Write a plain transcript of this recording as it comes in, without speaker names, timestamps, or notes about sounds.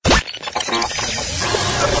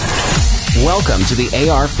Welcome to the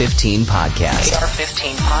AR-15 podcast.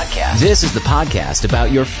 AR-15 podcast. This is the podcast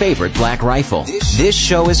about your favorite black rifle. This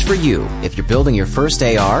show is for you if you're building your first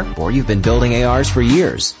AR or you've been building ARs for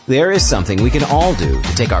years. There is something we can all do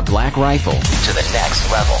to take our black rifle to the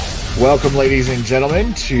next level. Welcome, ladies and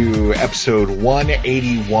gentlemen, to episode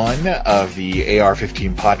 181 of the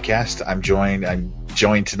AR-15 podcast. I'm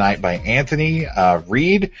joined tonight by Anthony.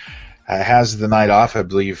 Reed has the night off. I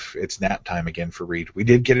believe it's nap time again for Reed. We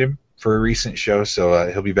did get him for a recent show,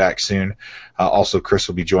 so he'll be back soon. Also, Chris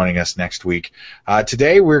will be joining us next week.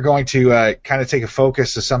 Today, we're going to kind of take a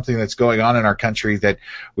focus to something that's going on in our country that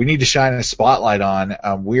we need to shine a spotlight on.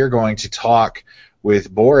 We're going to talk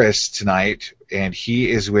with Boris tonight, and he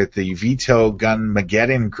is with the Veto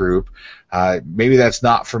Gunmageddon group. Maybe that's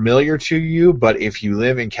not familiar to you, but if you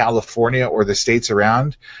live in California or the states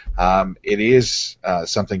around, it is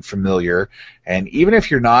something familiar. And even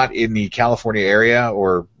if you're not in the California area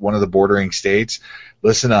or one of the bordering states,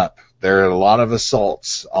 listen up. There are a lot of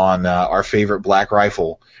assaults on our favorite black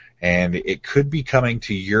rifle, and it could be coming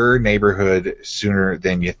to your neighborhood sooner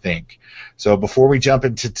than you think. So before we jump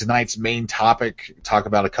into tonight's main topic, talk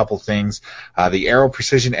about a couple things. The Aero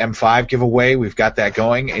Precision M5 giveaway, we've got that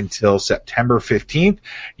going until September 15th.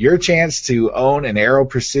 Your chance to own an Aero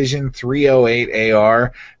Precision 308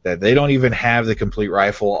 AR that they don't even have the complete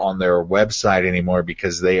rifle on their website anymore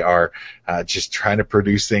because they are just trying to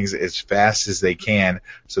produce things as fast as they can.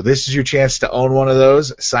 So this is your chance to own one of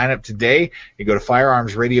those. Sign up today. You go to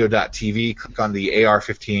firearmsradio.tv, click on the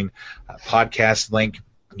AR-15 podcast link.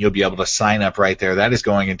 You'll be able to sign up right there. That is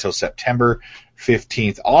going until September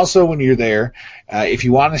 15th. Also, when you're there, if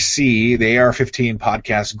you want to see the AR-15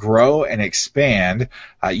 podcast grow and expand,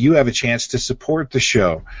 you have a chance to support the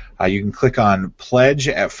show. You can click on Pledge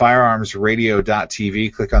at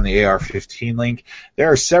firearmsradio.tv. Click on the AR-15 link. There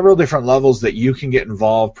are several different levels that you can get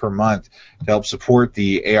involved per month to help support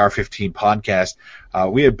the AR-15 podcast.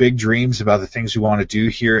 We have big dreams about the things we want to do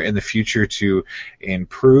here in the future to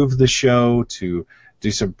improve the show, to do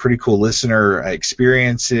some pretty cool listener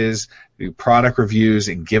experiences, do product reviews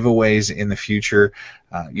and giveaways in the future.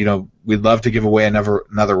 We'd love to give away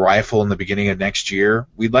another rifle in the beginning of next year.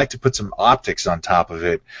 We'd like to put some optics on top of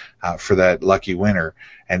it for that lucky winner.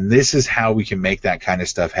 And this is how we can make that kind of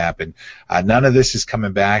stuff happen. None of this is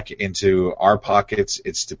coming back into our pockets.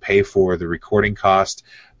 It's to pay for the recording cost,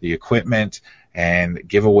 the equipment, and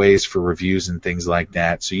giveaways for reviews and things like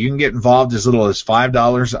that. So you can get involved as little as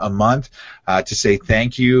 $5 a month to say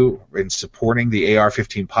thank you in supporting the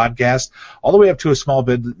AR-15 podcast, all the way up to a small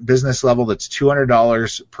business level that's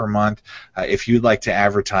 $200 per month. If you'd like to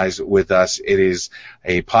advertise with us, it is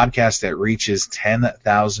a podcast that reaches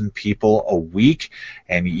 10,000 people a week,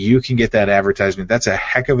 and you can get that advertisement. That's a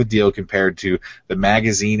heck of a deal compared to the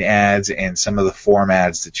magazine ads and some of the forum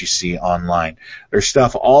ads that you see online. There's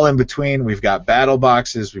stuff all in between. We've got battle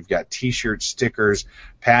boxes, we've got t-shirts, stickers,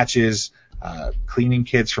 patches, cleaning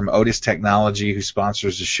kits from Otis Technology, who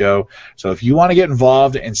sponsors the show. So if you want to get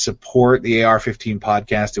involved and support the AR-15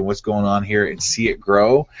 podcast and what's going on here and see it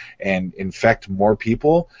grow and infect more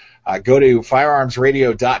people, go to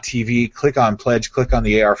firearmsradio.tv, click on Pledge, click on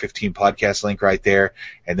the AR-15 podcast link right there,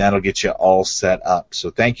 and that'll get you all set up. So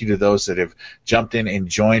thank you to those that have jumped in and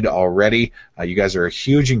joined already. You guys are a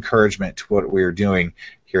huge encouragement to what we're doing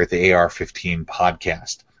here at the AR-15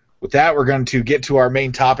 podcast. With that, we're going to get to our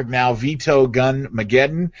main topic now, Veto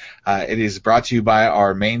Gunmageddon. It is brought to you by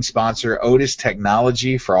our main sponsor, Otis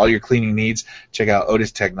Technology. For all your cleaning needs, check out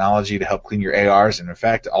Otis Technology to help clean your ARs and, in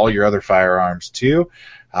fact, all your other firearms, too.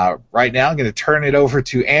 Right now, I'm going to turn it over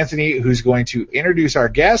to Anthony, who's going to introduce our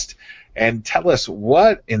guest and tell us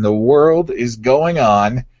what in the world is going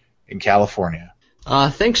on in California.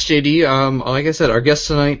 Thanks, JD. Like I said, our guest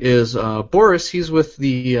tonight is Boris. He's with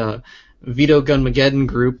the Veto Gunmageddon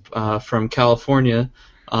group from California.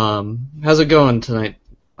 How's it going tonight,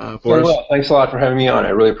 Boris? Very well. Thanks a lot for having me on. I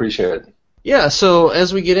really appreciate it. Yeah, so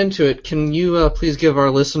as we get into it, can you please give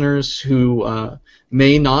our listeners who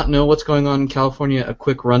may not know what's going on in California a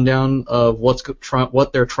quick rundown of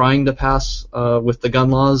what they're trying to pass with the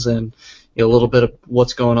gun laws and a little bit of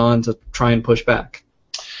what's going on to try and push back?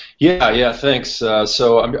 Yeah, thanks.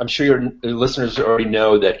 So I'm sure your listeners already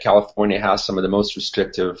know that California has some of the most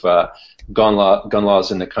restrictive gun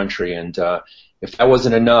laws in the country, and if that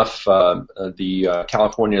wasn't enough, the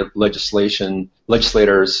California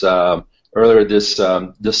legislators earlier this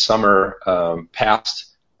summer passed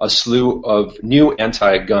a slew of new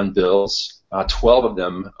anti-gun bills, 12 of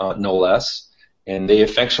them no less, and they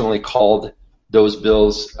affectionately called those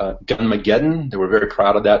bills Gunmageddon. They were very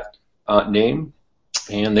proud of that name.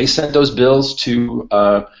 And they sent those bills to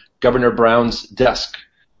Governor Brown's desk.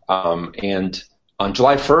 And on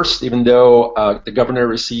July 1st, even though the governor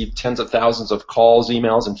received tens of thousands of calls,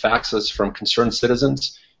 emails, and faxes from concerned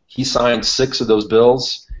citizens, he signed 6 of those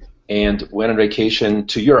bills and went on vacation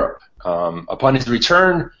to Europe. Upon his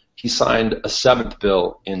return, he signed a 7th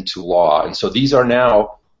bill into law. And so these are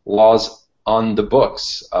now laws on the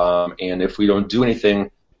books. And if we don't do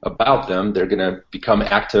anything about them, they're going to become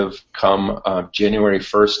active come January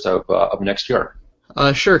 1st of next year.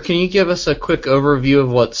 Sure. Can you give us a quick overview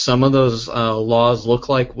of what some of those laws look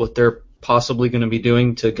like, what they're possibly going to be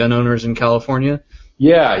doing to gun owners in California?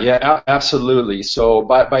 Yeah, absolutely. So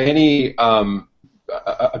by any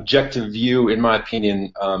objective view, in my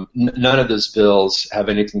opinion, none of those bills have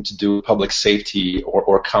anything to do with public safety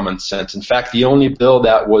or common sense. In fact, the only bill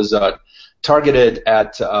that was targeted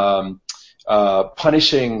at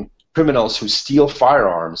punishing criminals who steal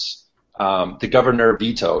firearms, the governor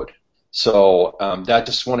vetoed. So that's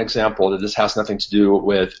just one example that this has nothing to do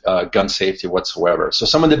with gun safety whatsoever. So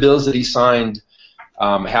some of the bills that he signed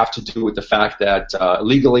have to do with the fact that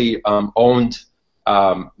legally owned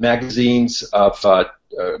magazines of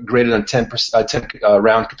greater than 10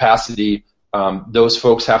 round capacity, those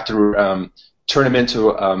folks have to turn them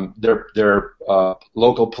into their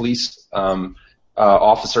local police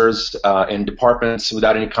officers and departments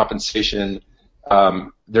without any compensation.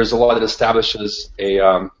 There's a law that establishes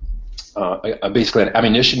basically an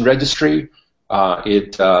ammunition registry.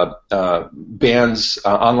 It bans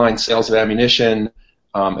online sales of ammunition,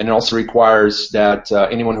 and it also requires that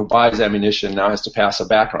anyone who buys ammunition now has to pass a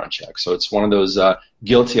background check. So it's one of those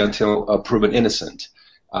guilty until proven innocent.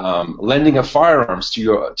 Lending of firearms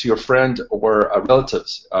to your friend or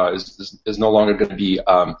relatives is no longer going to be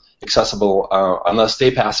accessible unless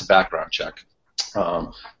they pass a background check.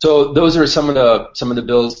 So those are some of the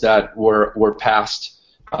bills that were passed.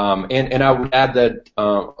 And I would add that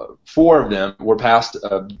 4 of them were passed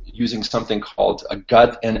using something called a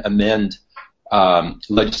gut and amend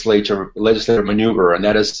legislative maneuver, and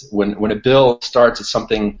that is when a bill starts at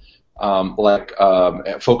something like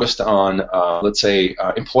focused on, let's say,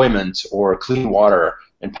 employment or clean water,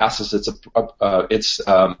 and passes its appropriate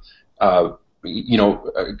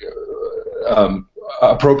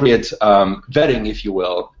vetting, if you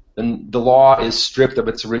will, then the law is stripped of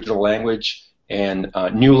its original language, and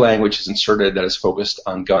new language is inserted that is focused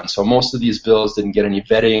on guns. So most of these bills didn't get any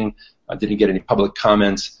vetting, didn't get any public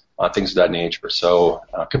comments, things of that nature. So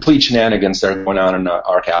complete shenanigans that are going on in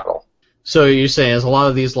our capital. So you're saying as a lot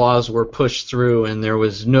of these laws were pushed through and there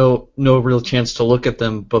was no real chance to look at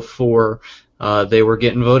them before they were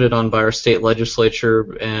getting voted on by our state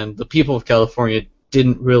legislature, and the people of California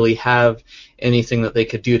didn't really have anything that they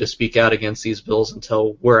could do to speak out against these bills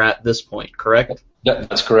until we're at this point, correct?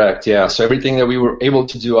 That's correct, yeah. So everything that we were able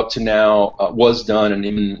to do up to now was done, and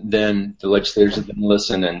even then the legislators didn't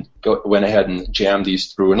listen and went ahead and jammed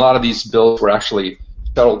these through. And a lot of these bills were actually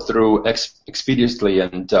shuttled through expeditiously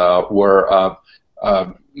and were,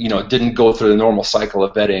 didn't go through the normal cycle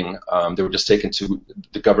of vetting. They were just taken to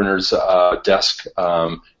the governor's desk in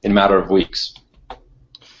a matter of weeks.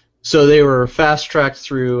 So they were fast-tracked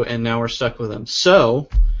through, and now we're stuck with them. So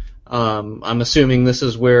I'm assuming this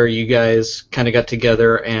is where you guys kind of got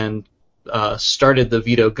together and started the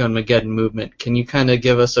Veto Gunmageddon movement. Can you kind of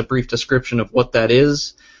give us a brief description of what that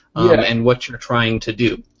is and what you're trying to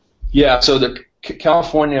do? Yeah, so the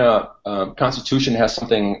California Constitution has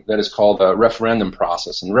something that is called a referendum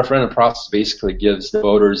process. And the referendum process basically gives the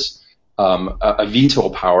voters a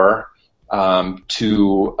veto power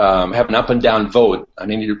to have an up and down vote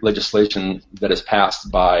on any legislation that is passed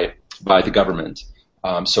by the government.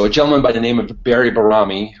 So a gentleman by the name of Barry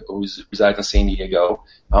Barami, who resides in San Diego,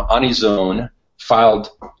 on his own filed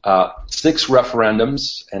 6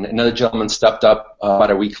 referendums, and another gentleman stepped up about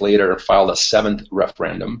a week later and filed a 7th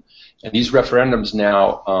referendum. And these referendums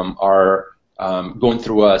now are going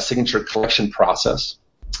through a signature collection process.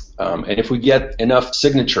 And if we get enough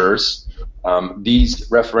signatures, these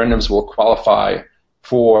referendums will qualify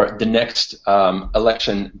for the next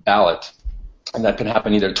election ballot. And that can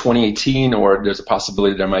happen either 2018 or there's a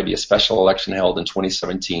possibility there might be a special election held in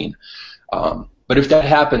 2017. But if that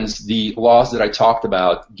happens, the laws that I talked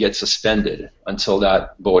about get suspended until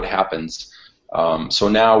that vote happens. So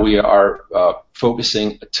now we are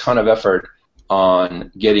focusing a ton of effort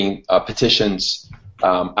on getting petitions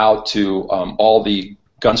out to all the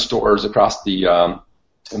gun stores across in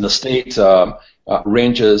the state,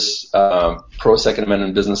 ranges, pro-Second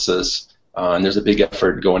Amendment businesses, and there's a big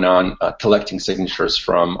effort going on collecting signatures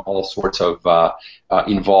from all sorts of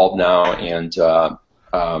involved now and gun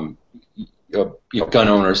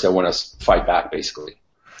owners that want to fight back, basically.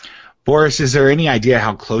 Boris, is there any idea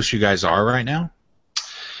how close you guys are right now?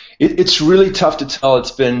 It's really tough to tell.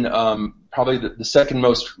 It's been probably the second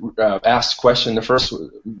most asked question. The first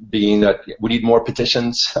being that we need more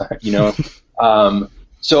petitions.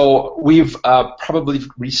 So we've probably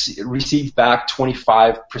received back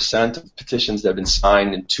 25% of petitions that have been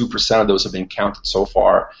signed, and 2% of those have been counted so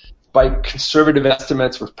far. By conservative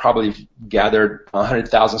estimates, we've probably gathered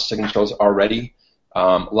 100,000 signatures already,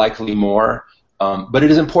 likely more. But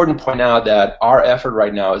it is important to point out that our effort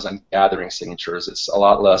right now is on gathering signatures. It's a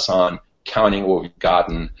lot less on counting what we've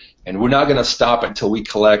gotten. And we're not going to stop until we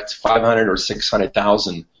collect 500 or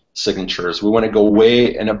 600,000 signatures. We want to go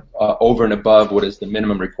way over and above what is the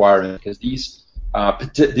minimum requirement, because these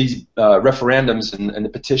referendums and the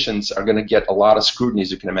petitions are going to get a lot of scrutiny, as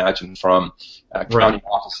you can imagine, from county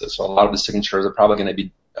offices. So a lot of the signatures are probably going to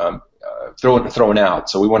be thrown out.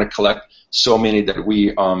 So we want to collect so many that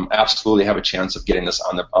we absolutely have a chance of getting this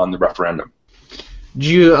on the referendum. Do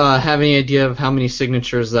you have any idea of how many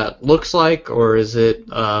signatures that looks like, or is it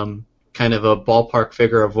kind of a ballpark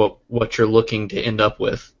figure of what you're looking to end up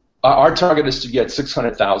with? Our target is to get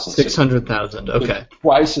 600,000. 600,000, okay.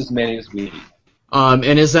 Twice as many as we need. And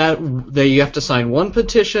is that you have to sign one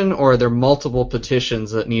petition, or are there multiple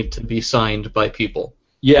petitions that need to be signed by people?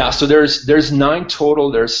 Yeah, so there's 9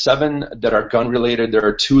 total. There's 7 that are gun related. There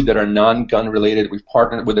are 2 that are non-gun related. We've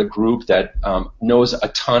partnered with a group that knows a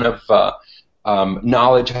ton of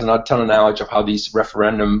knowledge, has a ton of knowledge of how these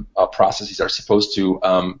referendum processes are supposed to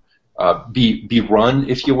be run,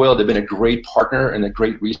 if you will. They've been a great partner and a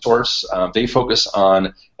great resource. They focus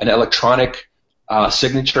on an electronic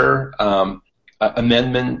signature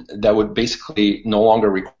amendment that would basically no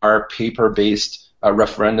longer require paper-based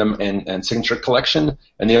referendum and signature collection,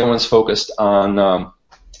 and the other one's focused on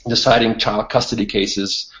deciding child custody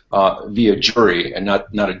cases via jury and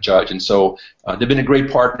not a judge. And so they've been a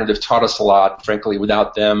great partner. They've taught us a lot. Frankly,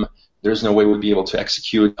 without them, there's no way we'd be able to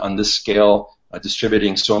execute on this scale,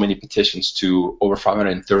 distributing so many petitions to over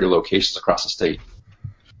 530 locations across the state.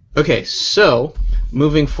 Okay, so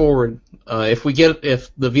moving forward, if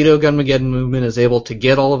the Veto Gunmageddon movement is able to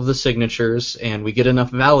get all of the signatures and we get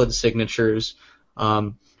enough valid signatures,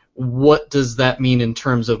 what does that mean in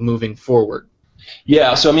terms of moving forward?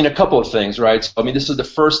 Yeah, so a couple of things, right? So, this is the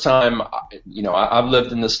first time, I've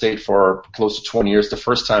lived in the state for close to 20 years. The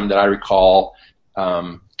first time that I recall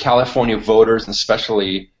California voters, and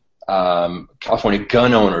especially California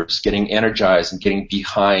gun owners, getting energized and getting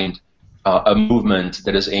behind a movement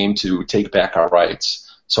that is aimed to take back our rights.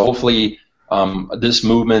 So hopefully this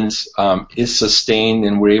movement is sustained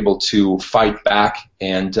and we're able to fight back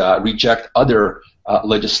and reject other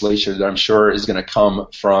legislation that I'm sure is going to come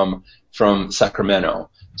from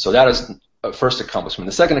Sacramento. So that is a first accomplishment.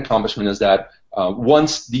 The second accomplishment is that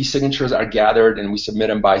once these signatures are gathered and we submit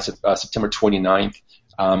them by September 29th,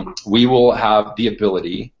 we will have the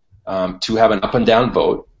ability to have an up and down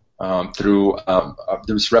vote through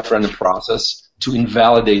this referendum process to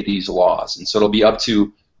invalidate these laws. And so it'll be up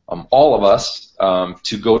to all of us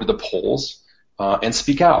to go to the polls and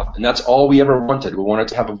speak out. And that's all we ever wanted. We wanted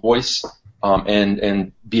to have a voice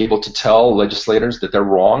and be able to tell legislators that they're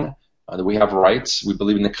wrong, that we have rights, we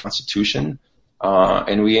believe in the Constitution,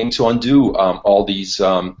 and we aim to undo all these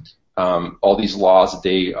laws that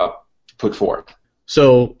they put forth.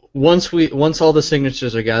 So once all the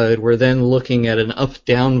signatures are gathered, we're then looking at an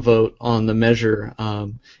up-down vote on the measure,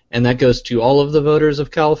 and that goes to all of the voters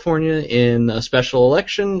of California in a special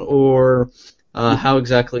election, or how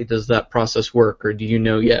exactly does that process work, or do you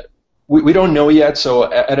know yet? We don't know yet,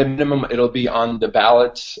 so at a minimum it'll be on the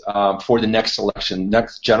ballot for the next election,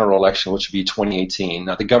 next general election, which will be 2018.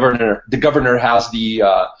 Now the governor has the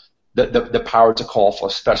power to call for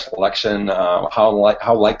a special election.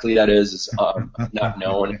 How likely that is not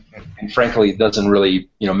known, and frankly, it doesn't really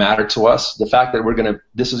matter to us. The fact that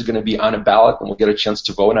this is gonna be on a ballot and we'll get a chance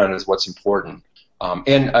to vote on it is what's important.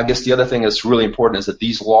 And I guess the other thing that's really important is that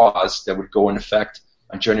these laws that would go in effect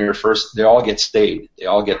on January 1st, they all get stayed. They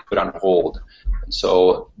all get put on hold, and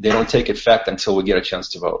so they don't take effect until we get a chance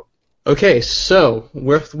to vote. Okay, so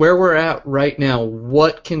where we're at right now,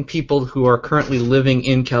 what can people who are currently living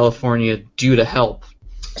in California do to help?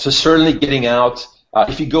 So certainly getting out.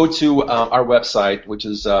 If you go to our website, which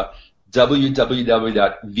is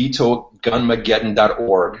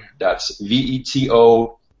www.vetogunmageddon.org, that's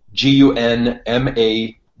VETOGUNMAGEDDON,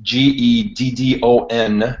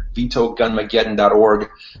 vetogunmageddon.org.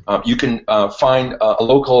 You can find a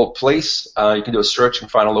local place. You can do a search and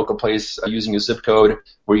find a local place using a zip code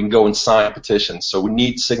where you can go and sign petitions. So we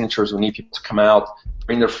need signatures. We need people to come out,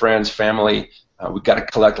 bring their friends, family. We've got to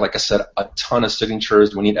collect, like I said, a ton of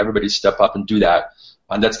signatures. We need everybody to step up and do that.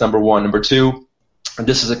 And that's number one. Number two,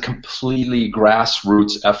 this is a completely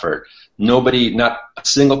grassroots effort. Nobody, not a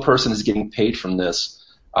single person is getting paid from this.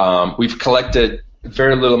 We've collected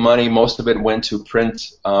very little money. Most of it went to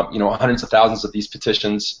print, hundreds of thousands of these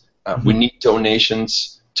petitions. We need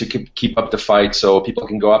donations to keep up the fight, so people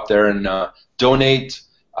can go up there and donate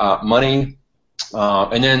money.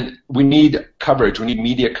 And then we need coverage. We need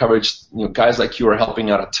media coverage. Guys like you are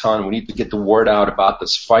helping out a ton. We need to get the word out about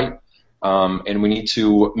this fight, and we need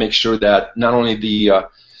to make sure that not only the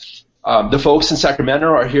folks in Sacramento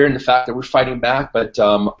are hearing the fact that we're fighting back, but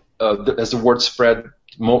as the word spread,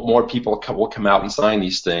 more people will come out and sign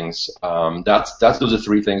these things. Those are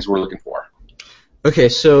three things we're looking for. Okay,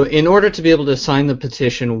 so in order to be able to sign the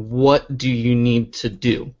petition, what do you need to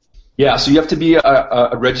do? Yeah, so you have to be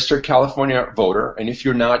a registered California voter, and if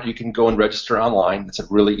you're not, you can go and register online. It's a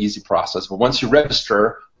really easy process. But once you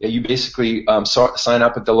register, you basically sign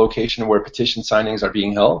up at the location where petition signings are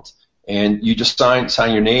being held, and you just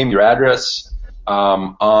sign your name, your address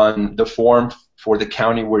on the form for the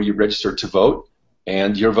county where you registered to vote,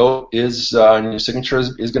 and your vote is and your signature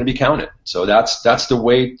is going to be counted. So that's the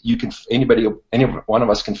way any one of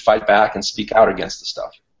us can fight back and speak out against the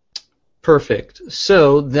stuff. Perfect.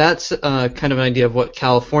 So that's kind of an idea of what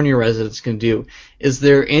California residents can do. Is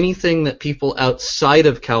there anything that people outside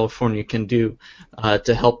of California can do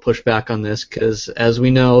to help push back on this? Because as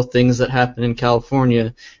we know, things that happen in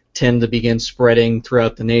California tend to begin spreading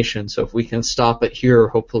throughout the nation. So if we can stop it here,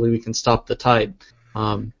 hopefully we can stop the tide.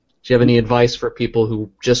 Do you have any advice for people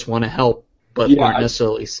who just want to help but aren't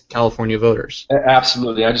necessarily California voters?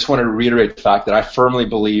 Absolutely. I just want to reiterate the fact that I firmly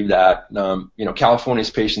believe that California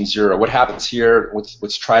is patient zero. What happens here,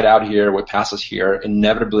 what's tried out here, what passes here,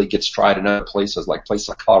 inevitably gets tried in other places, like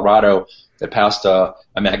Colorado that passed a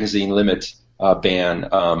magazine limit ban.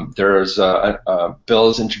 There's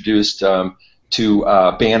bills introduced to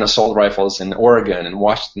ban assault rifles in Oregon and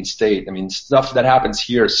Washington State. I mean, stuff that happens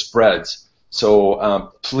here spreads.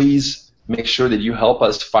 So please make sure that you help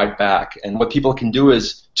us fight back. And what people can do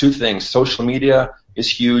is two things. Social media is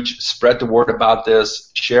huge. Spread the word about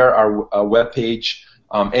this. Share our webpage.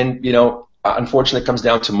 And, unfortunately, it comes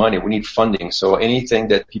down to money. We need funding. So anything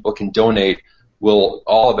that people can donate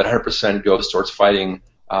all of it 100% goes towards fighting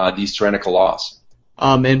these tyrannical laws.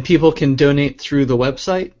 And people can donate through the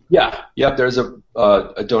website? Yeah. Yep. There's a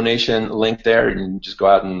donation link there, and you just go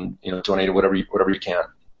out and donate whatever you can.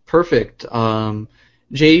 Perfect.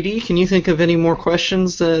 JD, can you think of any more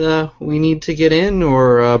questions that we need to get in?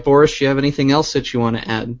 Or, Boris, do you have anything else that you want to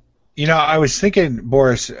add? I was thinking,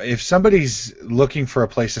 Boris, if somebody's looking for a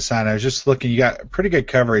place to sign, I was just looking, you got pretty good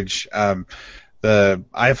coverage. The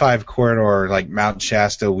I-5 corridor, like Mount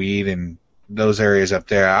Shasta, Weed, and those areas up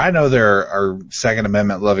there. I know there are Second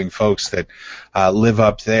Amendment loving folks that live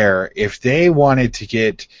up there. If they wanted to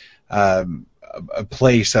get a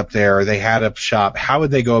place up there, or they had a shop, how would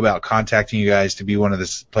they go about contacting you guys to be one of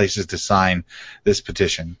the places to sign this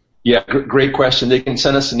petition? Yeah, great question. They can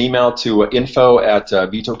send us an email to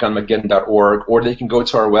info@veto.gunmageddon.org, or they can go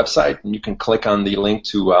to our website and you can click on the link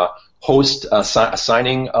to host a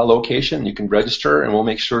signing location. You can register, and we'll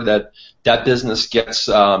make sure that business gets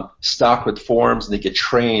stocked with forms and they get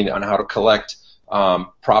trained on how to collect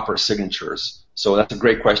proper signatures. So that's a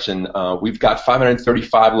great question. We've got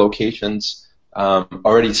 535 locations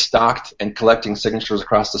already stocked and collecting signatures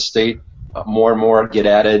across the state. More and more get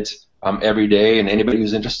added every day, and anybody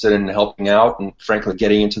who's interested in helping out and frankly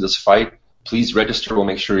getting into this fight, please register. We'll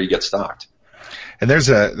make sure you get stocked. And there's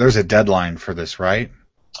a deadline for this, right?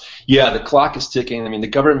 Yeah, the clock is ticking. I mean, the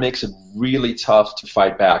government makes it really tough to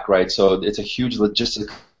fight back, right? So it's a huge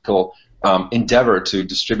logistical endeavor to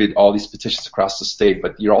distribute all these petitions across the state,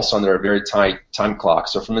 but you're also under a very tight time clock.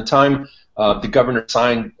 So from the time the governor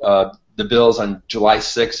signed the bills on July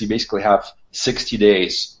 6th, you basically have 60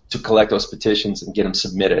 days to collect those petitions and get them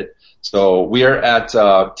submitted. So we are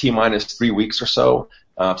at T-minus 3 weeks or so.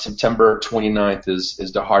 September 29th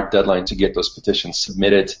is the hard deadline to get those petitions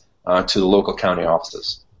submitted to the local county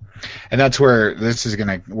offices. And that's where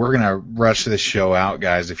we're gonna rush this show out,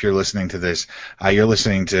 guys. If you're listening to this, you're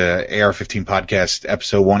listening to AR-15 podcast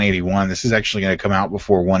episode 181. This is actually going to come out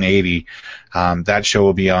before 180. That show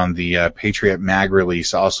will be on the Patriot Mag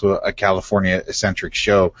release, also a California-centric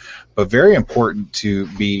show, but very important to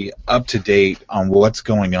be up to date on what's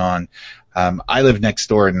going on. I live next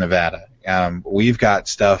door in Nevada. We've got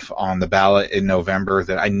stuff on the ballot in November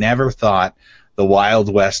that I never thought the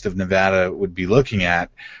Wild West of Nevada would be looking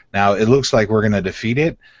at. Now, it looks like we're going to defeat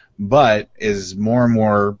it, But as more and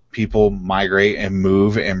more people migrate and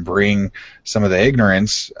move and bring some of the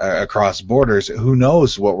ignorance across borders, who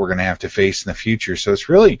knows what we're going to have to face in the future. So it's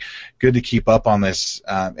really good to keep up on this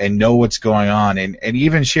and know what's going on and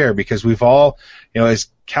even share, because we've all, as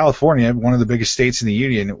California, one of the biggest states in the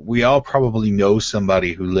union, we all probably know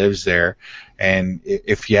somebody who lives there. And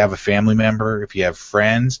if you have a family member, if you have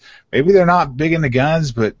friends, maybe they're not big into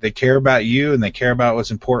guns, but they care about you and they care about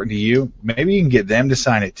what's important to you, maybe you can get them to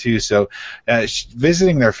sign it too. So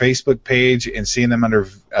visiting their Facebook page and seeing them under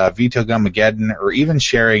Veto Gunmageddon, or even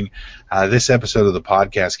sharing this episode of the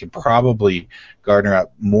podcast, can probably garner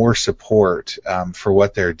up more support for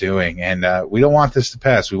what they're doing. And we don't want this to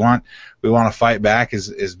pass. We want to fight back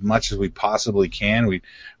as much as we possibly can. We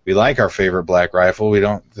like our favorite black rifle. We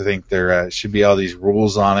don't think there should be all these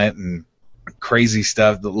rules on it and crazy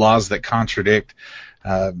stuff, the laws that contradict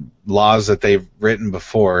laws that they've written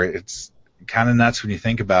before. It's kind of nuts when you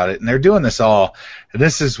think about it. And they're doing this all, and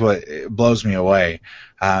this is what blows me away.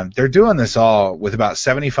 They're doing this all with about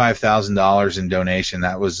 $75,000 in donation.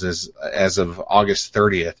 That was as of August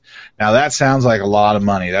 30th. Now, that sounds like a lot of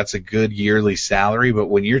money. That's a good yearly salary, but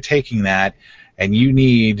when you're taking that and you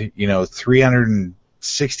need,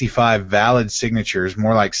 365 valid signatures,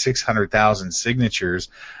 more like 600,000 signatures,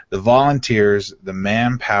 the volunteers, the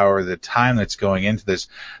manpower, the time that's going into this,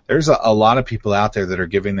 there's a lot of people out there that are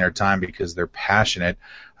giving their time because they're passionate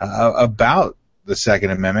about the Second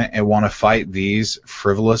Amendment and want to fight these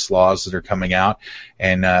frivolous laws that are coming out.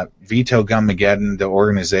 And Veto Gunmageddon, the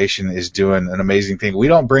organization, is doing an amazing thing. We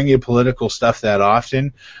don't bring you political stuff that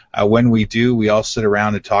often. When we do, we all sit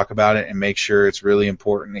around and talk about it and make sure it's really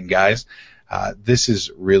important. And guys, this is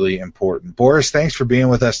really important. Boris, thanks for being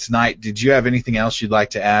with us tonight. Did you have anything else you'd like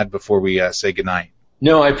to add before we say goodnight?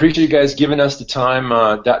 No, I appreciate you guys giving us the time.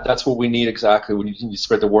 That's what we need exactly. We need to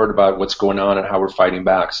spread the word about what's going on and how we're fighting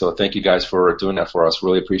back. So thank you guys for doing that for us.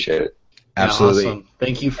 Really appreciate it. Absolutely. Awesome.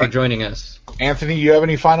 Thank you for joining us. Anthony, you have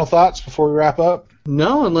any final thoughts before we wrap up?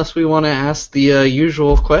 No, unless we want to ask the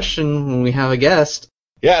usual question when we have a guest.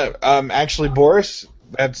 Yeah, actually, Boris,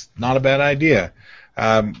 that's not a bad idea.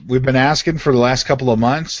 We've been asking for the last couple of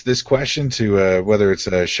months this question to whether it's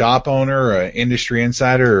a shop owner, an industry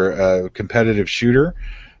insider, or a competitive shooter.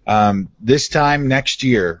 This time next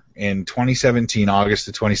year, in 2017, August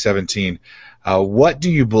of 2017, what do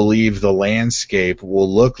you believe the landscape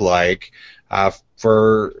will look like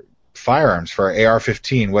for firearms, for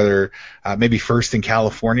AR-15, whether maybe first in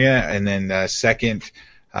California and then second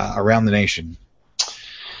around the nation?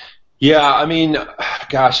 Yeah,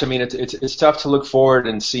 it's tough to look forward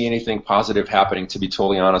and see anything positive happening, to be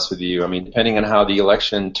totally honest with you. I mean, depending on how the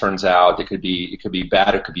election turns out, it could be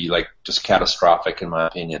bad, it could be like just catastrophic in my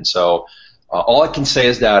opinion. So all I can say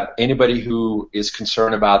is that anybody who is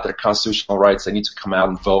concerned about their constitutional rights, they need to come out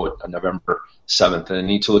and vote on November 7th, and they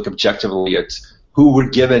need to look objectively at who we're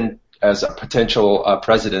given as a potential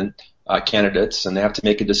president candidates, and they have to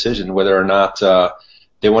make a decision whether or not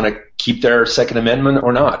they want to keep their Second Amendment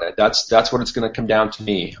or not. That's what it's going to come down to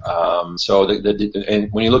me.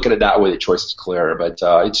 And when you look at it that way, the choice is clear. But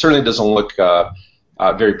it certainly doesn't look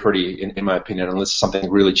very pretty, in my opinion, unless something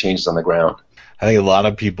really changes on the ground. I think a lot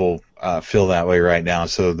of people feel that way right now.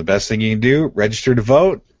 So the best thing you can do, register to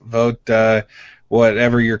vote. Vote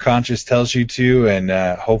whatever your conscience tells you to, and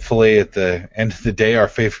hopefully at the end of the day, our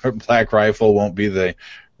favorite black rifle won't be the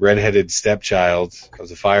redheaded stepchild of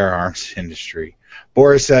the firearms industry.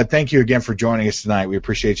 Boris, thank you again for joining us tonight. We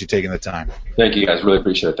appreciate you taking the time. Thank you, guys. Really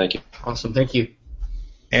appreciate it. Thank you. Awesome. Thank you.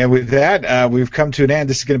 And with that, we've come to an end.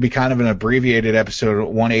 This is going to be kind of an abbreviated episode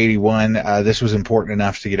 181. This was important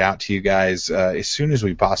enough to get out to you guys as soon as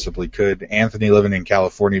we possibly could. Anthony living in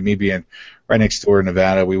California, me being right next door in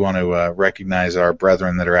Nevada, we want to recognize our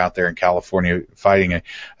brethren that are out there in California fighting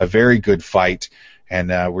a very good fight. And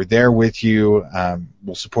we're there with you.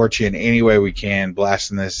 We'll support you in any way we can,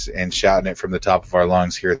 blasting this and shouting it from the top of our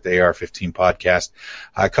lungs here at the AR-15 podcast.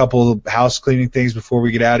 A couple of house cleaning things before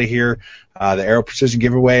we get out of here. The Aero Precision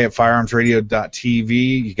giveaway at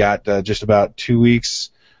firearmsradio.tv. You got just about 2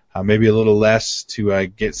 weeks, maybe a little less, to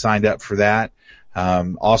get signed up for that.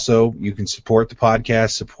 Also, you can support the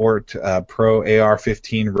podcast, support Pro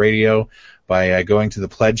AR-15 Radio by going to the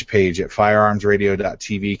pledge page at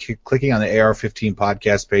firearmsradio.tv, clicking on the AR-15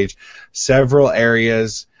 podcast page. Several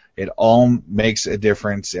areas. It all makes a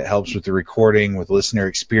difference. It helps with the recording, with listener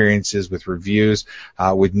experiences, with reviews,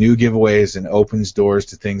 with new giveaways, and opens doors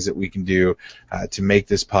to things that we can do to make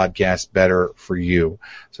this podcast better for you.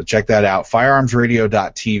 So check that out,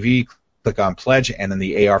 firearmsradio.tv. click on Pledge, and then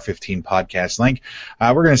the AR-15 podcast link.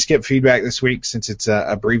 We're going to skip feedback this week since it's an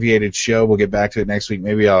abbreviated show. We'll get back to it next week.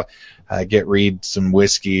 Maybe I'll get Reed some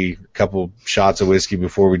whiskey, a couple shots of whiskey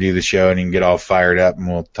before we do the show, and he can get all fired up, and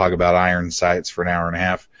we'll talk about iron sights for an hour and a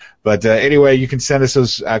half. But anyway, you can send us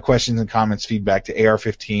those questions and comments, feedback to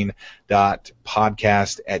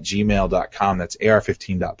ar15.podcast@gmail.com. That's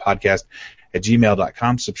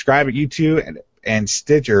ar15.podcast@gmail.com. Subscribe at YouTube and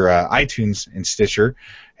Stitcher, iTunes and Stitcher,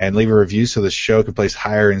 and leave a review so the show can place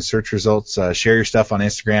higher in search results. Share your stuff on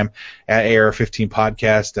Instagram at AR15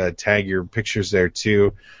 Podcast. Tag your pictures there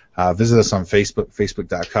too. Visit us on Facebook,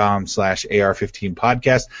 facebook.com/AR15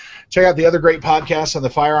 Podcast. Check out the other great podcasts on the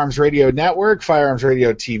Firearms Radio Network. Firearms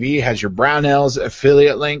Radio TV has your Brownells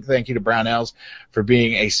affiliate link. Thank you to Brownells for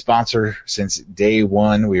being a sponsor since day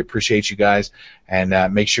one. We appreciate you guys. And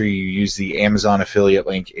make sure you use the Amazon affiliate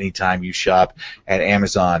link anytime you shop at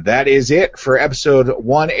Amazon. That is it for episode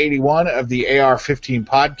 181 of the AR-15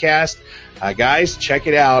 Podcast. Guys, check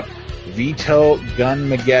it out.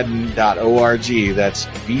 VetoGunmageddon.org. That's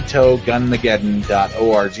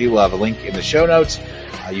VetoGunmageddon.org. We'll have a link in the show notes.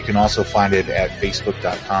 You can also find it at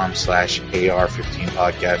Facebook.com/AR15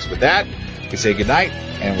 Podcast. With that, we say goodnight,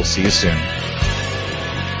 and we'll see you soon.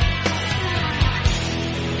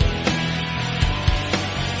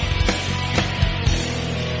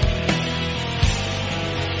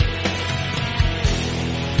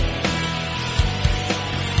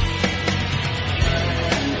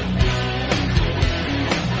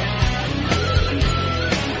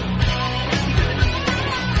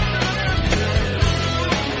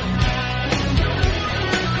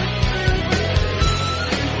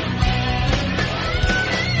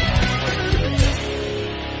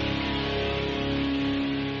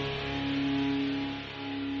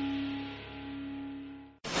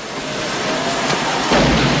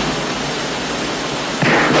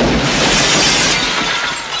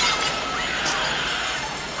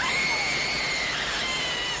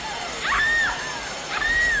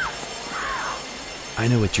 I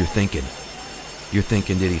know what you're thinking. You're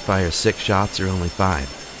thinking, did he fire 6 shots or only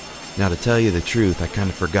 5? Now, to tell you the truth, I kind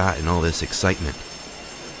of forgot in all this excitement.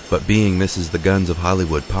 But being this is the Guns of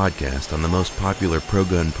Hollywood podcast on the most popular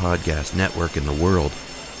pro-gun podcast network in the world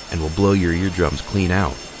and will blow your eardrums clean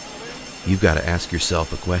out, you've got to ask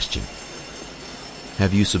yourself a question.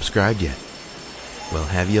 Have you subscribed yet? Well,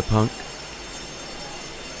 have you, punk?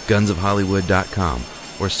 GunsOfHollywood.com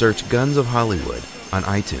or search Guns of Hollywood on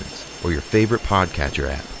iTunes or your favorite podcatcher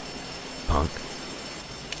app. Punk.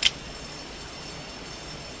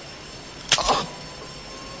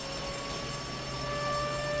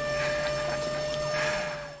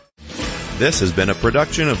 This has been a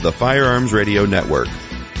production of the Firearms Radio Network.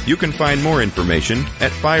 You can find more information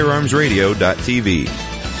at firearmsradio.tv.